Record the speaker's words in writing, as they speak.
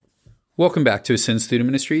Welcome back to Ascend Student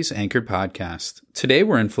Ministries Anchored Podcast. Today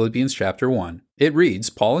we're in Philippians chapter 1. It reads,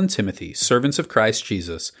 Paul and Timothy, servants of Christ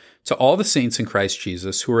Jesus, to all the saints in Christ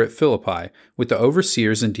Jesus who are at Philippi, with the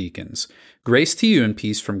overseers and deacons. Grace to you and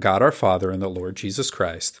peace from God our Father and the Lord Jesus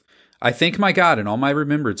Christ. I thank my God in all my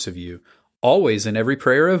remembrance of you, always in every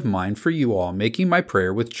prayer of mine for you all, making my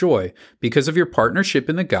prayer with joy, because of your partnership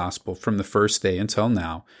in the gospel from the first day until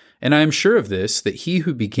now. And I am sure of this, that he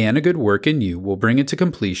who began a good work in you will bring it to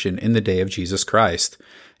completion in the day of Jesus Christ.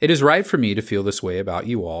 It is right for me to feel this way about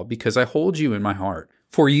you all, because I hold you in my heart.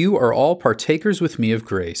 For you are all partakers with me of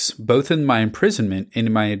grace, both in my imprisonment and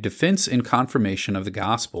in my defense and confirmation of the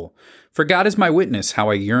gospel. For God is my witness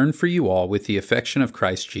how I yearn for you all with the affection of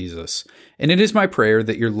Christ Jesus. And it is my prayer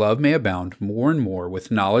that your love may abound more and more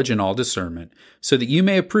with knowledge and all discernment, so that you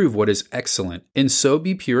may approve what is excellent, and so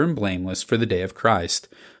be pure and blameless for the day of Christ,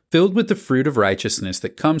 filled with the fruit of righteousness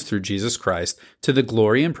that comes through Jesus Christ, to the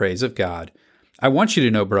glory and praise of God. I want you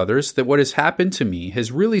to know, brothers, that what has happened to me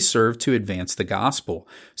has really served to advance the gospel,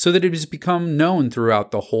 so that it has become known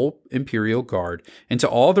throughout the whole imperial guard, and to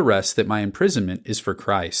all the rest that my imprisonment is for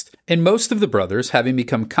Christ. And most of the brothers, having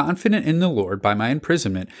become confident in the Lord by my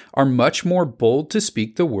imprisonment, are much more bold to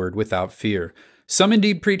speak the word without fear. Some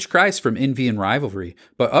indeed preach Christ from envy and rivalry,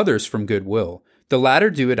 but others from goodwill. The latter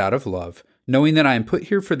do it out of love, knowing that I am put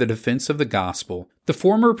here for the defense of the gospel. The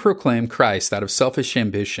former proclaim Christ out of selfish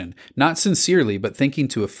ambition, not sincerely, but thinking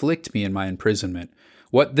to afflict me in my imprisonment.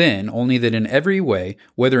 What then? Only that in every way,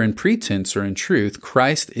 whether in pretense or in truth,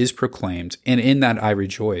 Christ is proclaimed, and in that I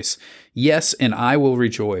rejoice. Yes, and I will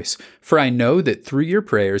rejoice, for I know that through your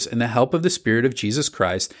prayers and the help of the Spirit of Jesus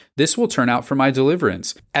Christ, this will turn out for my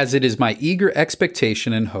deliverance, as it is my eager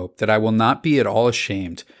expectation and hope that I will not be at all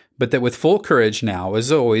ashamed, but that with full courage now,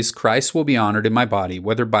 as always, Christ will be honored in my body,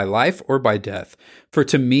 whether by life or by death. For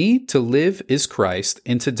to me, to live is Christ,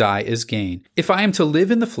 and to die is gain. If I am to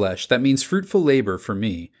live in the flesh, that means fruitful labor for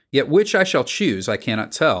me. Yet which I shall choose, I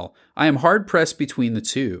cannot tell. I am hard pressed between the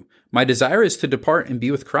two. My desire is to depart and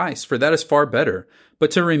be with Christ, for that is far better.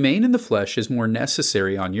 But to remain in the flesh is more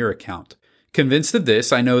necessary on your account. Convinced of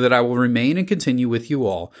this, I know that I will remain and continue with you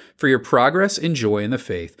all for your progress and joy in the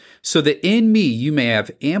faith, so that in me you may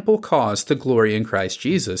have ample cause to glory in Christ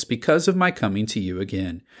Jesus because of my coming to you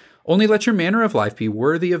again. Only let your manner of life be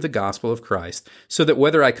worthy of the gospel of Christ, so that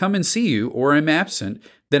whether I come and see you or am absent,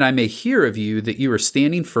 then I may hear of you that you are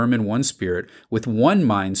standing firm in one spirit, with one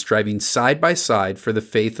mind striving side by side for the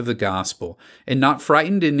faith of the gospel, and not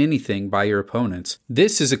frightened in anything by your opponents.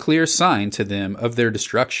 This is a clear sign to them of their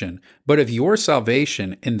destruction, but of your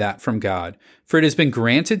salvation, and that from God. For it has been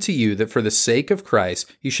granted to you that for the sake of Christ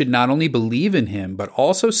you should not only believe in him, but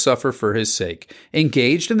also suffer for his sake,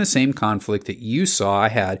 engaged in the same conflict that you saw I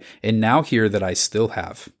had, and now hear that I still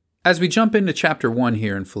have. As we jump into chapter 1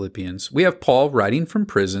 here in Philippians, we have Paul writing from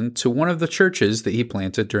prison to one of the churches that he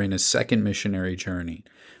planted during his second missionary journey.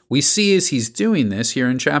 We see as he's doing this here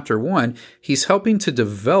in chapter 1, he's helping to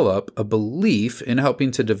develop a belief and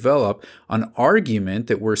helping to develop an argument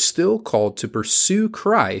that we're still called to pursue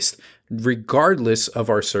Christ regardless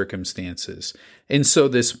of our circumstances. And so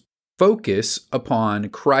this focus upon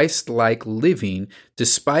Christ-like living,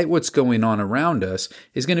 despite what's going on around us,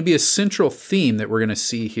 is going to be a central theme that we're going to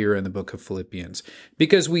see here in the book of Philippians.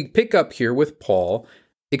 Because we pick up here with Paul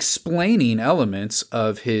explaining elements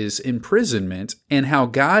of his imprisonment and how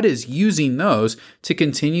God is using those to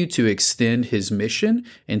continue to extend his mission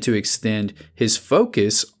and to extend his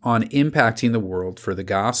focus on impacting the world for the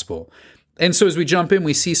gospel. And so as we jump in,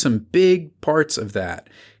 we see some big parts of that.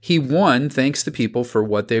 He, one, thanks the people for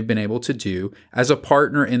what they've been able to do as a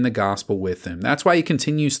partner in the gospel with them. That's why he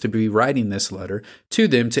continues to be writing this letter to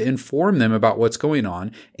them to inform them about what's going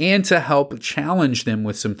on and to help challenge them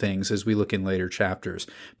with some things as we look in later chapters.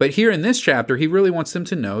 But here in this chapter, he really wants them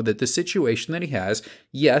to know that the situation that he has,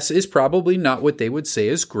 yes, is probably not what they would say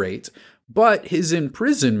is great, but his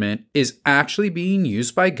imprisonment is actually being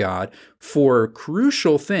used by God for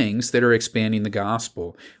crucial things that are expanding the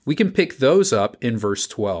gospel. We can pick those up in verse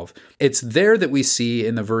 12. It's there that we see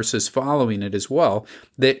in the verses following it as well,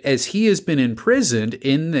 that as he has been imprisoned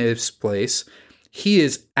in this place, he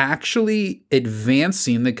is actually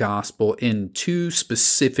advancing the gospel in two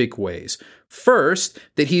specific ways. First,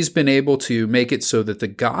 that he's been able to make it so that the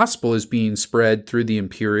gospel is being spread through the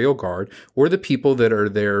imperial guard or the people that are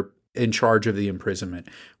there in charge of the imprisonment.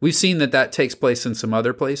 We've seen that that takes place in some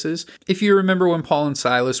other places. If you remember when Paul and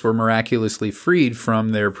Silas were miraculously freed from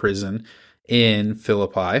their prison in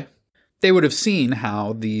Philippi, They would have seen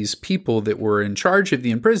how these people that were in charge of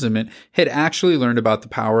the imprisonment had actually learned about the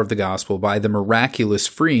power of the gospel by the miraculous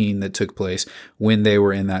freeing that took place when they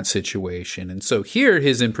were in that situation. And so here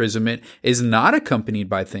his imprisonment is not accompanied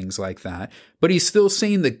by things like that, but he's still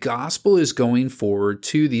saying the gospel is going forward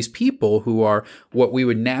to these people who are what we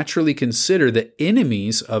would naturally consider the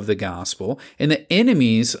enemies of the gospel and the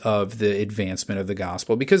enemies of the advancement of the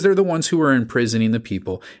gospel, because they're the ones who are imprisoning the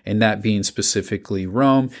people, and that being specifically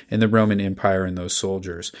Rome and the Roman Empire and those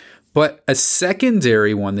soldiers. But a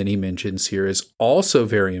secondary one that he mentions here is also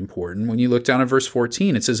very important. When you look down at verse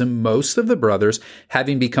 14, it says, "And most of the brothers,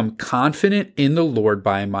 having become confident in the Lord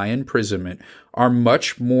by my imprisonment, are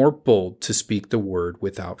much more bold to speak the word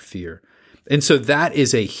without fear." And so that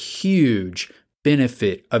is a huge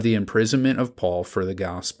benefit of the imprisonment of Paul for the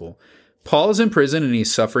gospel. Paul is in prison and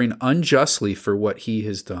he's suffering unjustly for what he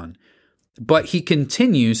has done. But he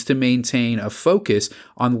continues to maintain a focus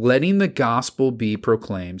on letting the gospel be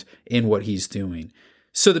proclaimed in what he's doing.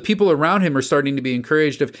 So the people around him are starting to be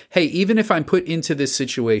encouraged of, hey, even if I'm put into this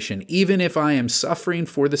situation, even if I am suffering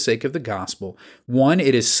for the sake of the gospel, one,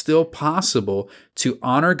 it is still possible to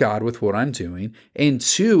honor God with what I'm doing. And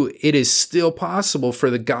two, it is still possible for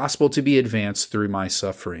the gospel to be advanced through my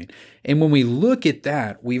suffering. And when we look at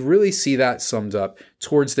that, we really see that summed up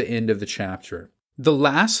towards the end of the chapter. The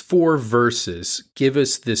last 4 verses give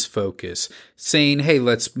us this focus, saying, hey,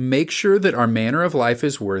 let's make sure that our manner of life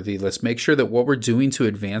is worthy. Let's make sure that what we're doing to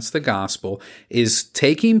advance the gospel is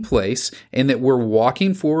taking place and that we're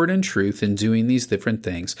walking forward in truth and doing these different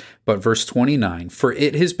things. But verse 29, "For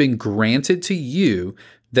it has been granted to you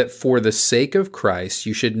that for the sake of Christ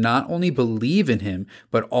you should not only believe in him,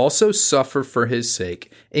 but also suffer for his sake,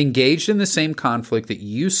 engaged in the same conflict that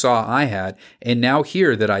you saw I had, and now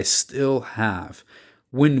hear that I still have."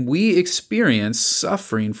 When we experience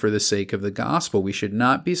suffering for the sake of the gospel, we should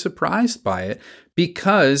not be surprised by it,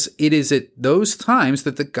 because it is at those times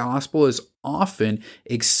that the gospel is often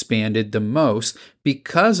expanded the most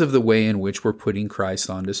because of the way in which we're putting Christ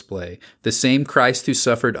on display. The same Christ who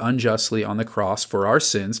suffered unjustly on the cross for our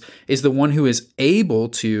sins is the one who is able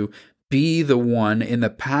to be the one in the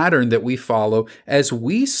pattern that we follow as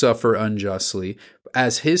we suffer unjustly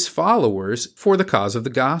as his followers for the cause of the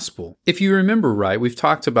gospel. If you remember right, we've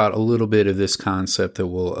talked about a little bit of this concept that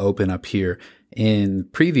we'll open up here in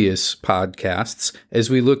previous podcasts as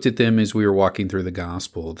we looked at them as we were walking through the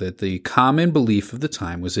gospel, that the common belief of the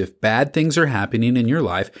time was if bad things are happening in your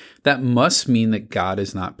life, that must mean that God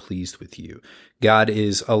is not pleased with you. God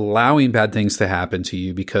is allowing bad things to happen to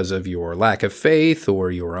you because of your lack of faith or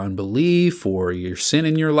your unbelief or your sin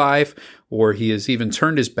in your life, or he has even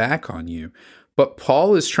turned his back on you. But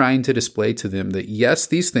Paul is trying to display to them that yes,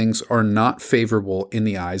 these things are not favorable in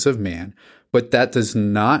the eyes of man, but that does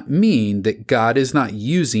not mean that God is not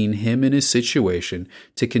using him in his situation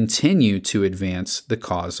to continue to advance the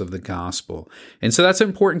cause of the gospel. And so that's an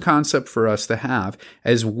important concept for us to have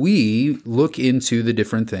as we look into the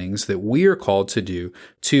different things that we are called to do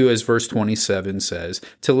to, as verse 27 says,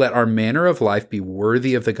 to let our manner of life be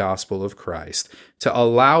worthy of the gospel of Christ, to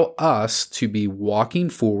allow us to be walking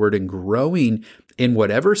forward and growing in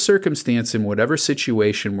whatever circumstance, in whatever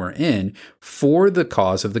situation we're in, for the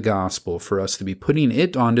cause of the gospel, for us to be putting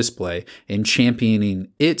it on display and championing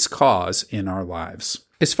its cause in our lives.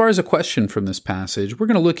 As far as a question from this passage, we're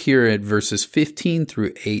going to look here at verses 15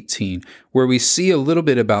 through 18, where we see a little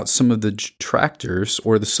bit about some of the detractors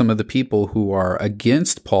or some of the people who are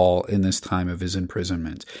against Paul in this time of his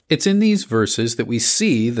imprisonment. It's in these verses that we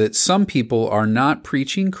see that some people are not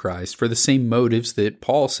preaching Christ for the same motives that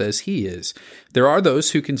Paul says he is. There are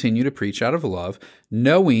those who continue to preach out of love,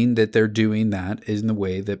 knowing that they're doing that in the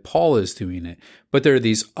way that Paul is doing it. But there are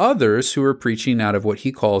these others who are preaching out of what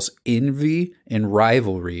he calls envy and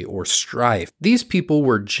rivalry or strife. These people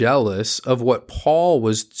were jealous of what Paul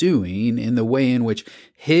was doing in the way in which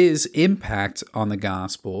his impact on the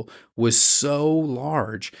gospel was so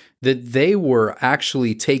large that they were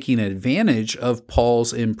actually taking advantage of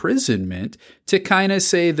Paul's imprisonment to kind of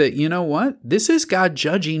say that, you know what, this is God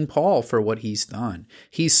judging Paul for what he's done.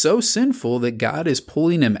 He's so sinful that God is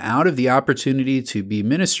pulling him out of the opportunity to be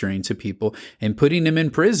ministering to people and putting him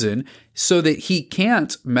in prison so that he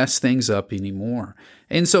can't mess things up anymore.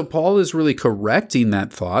 And so Paul is really correcting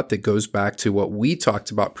that thought that goes back to what we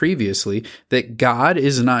talked about previously, that God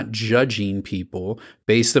is not judging people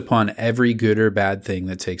based upon every good or bad thing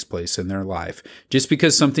that takes place in their life. Just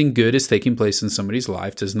because something good is taking place in somebody's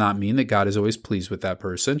life does not mean that God is always pleased with that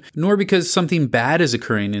person, nor because something bad is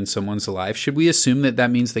occurring in someone's life should we assume that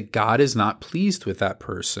that means that God is not pleased with that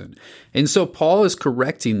person. And so Paul is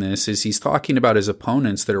correcting this as he's talking about his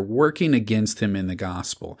opponents that are working against him in the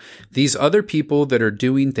gospel. These other people that are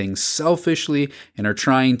doing things selfishly and are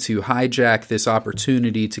trying to hijack this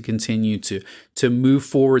opportunity to continue to move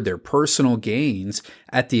forward their personal gains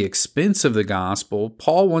at the expense of the gospel,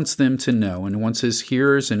 Paul wants them to know and wants his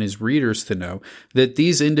hearers and his readers to know that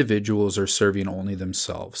these individuals are serving only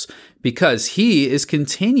themselves, because he is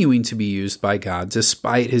continuing to be used by God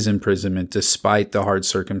despite his imprisonment, despite the hard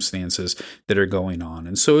circumstances that are going on.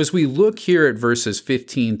 And so as we look here at verses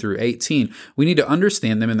 15 through 18, we need to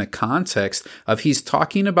understand them in the context of he's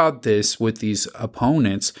talking about this with these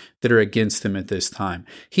opponents that are against him at this time.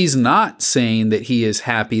 He's not saying that he is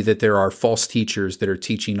happy that there are false teachers that are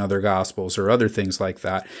teaching other gospels or other things like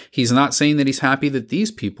that. He's not saying that he's happy that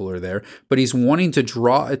these people are there, but he's wanting to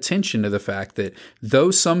draw attention to the fact that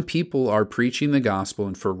though some people are preaching the gospel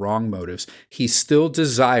and for wrong motives, he still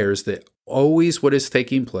desires that always what is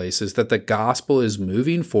taking place is that the gospel is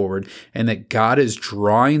moving forward and that God is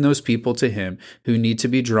drawing those people to him who need to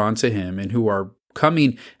be drawn to him and who are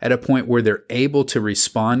coming at a point where they're able to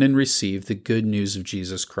respond and receive the good news of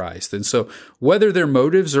Jesus Christ. And so whether their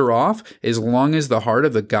motives are off, as long as the heart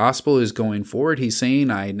of the gospel is going forward, he's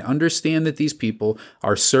saying, I understand that these people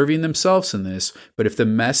are serving themselves in this, but if the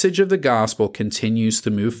message of the gospel continues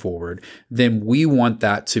to move forward, then we want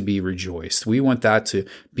that to be rejoiced. We want that to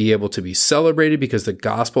be able to be celebrated because the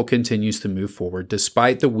gospel continues to move forward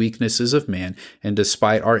despite the weaknesses of man and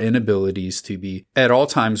despite our inabilities to be at all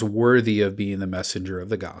times worthy of being the messenger of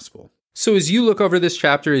the gospel. So as you look over this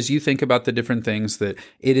chapter, as you think about the different things that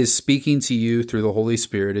it is speaking to you through the Holy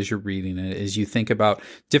Spirit as you're reading it, as you think about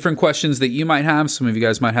different questions that you might have, some of you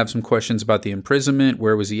guys might have some questions about the imprisonment,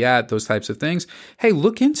 where was he at, those types of things. Hey,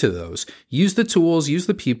 look into those. Use the tools, use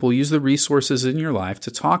the people, use the resources in your life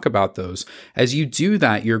to talk about those. As you do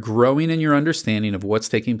that, you're growing in your understanding of what's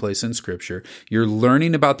taking place in Scripture. You're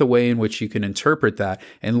learning about the way in which you can interpret that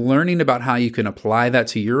and learning about how you can apply that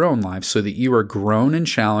to your own life so that you are grown and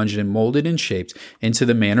challenged and molded and shaped into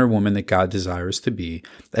the man or woman that God desires to be.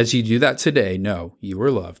 As you do that today, know you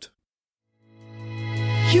are loved.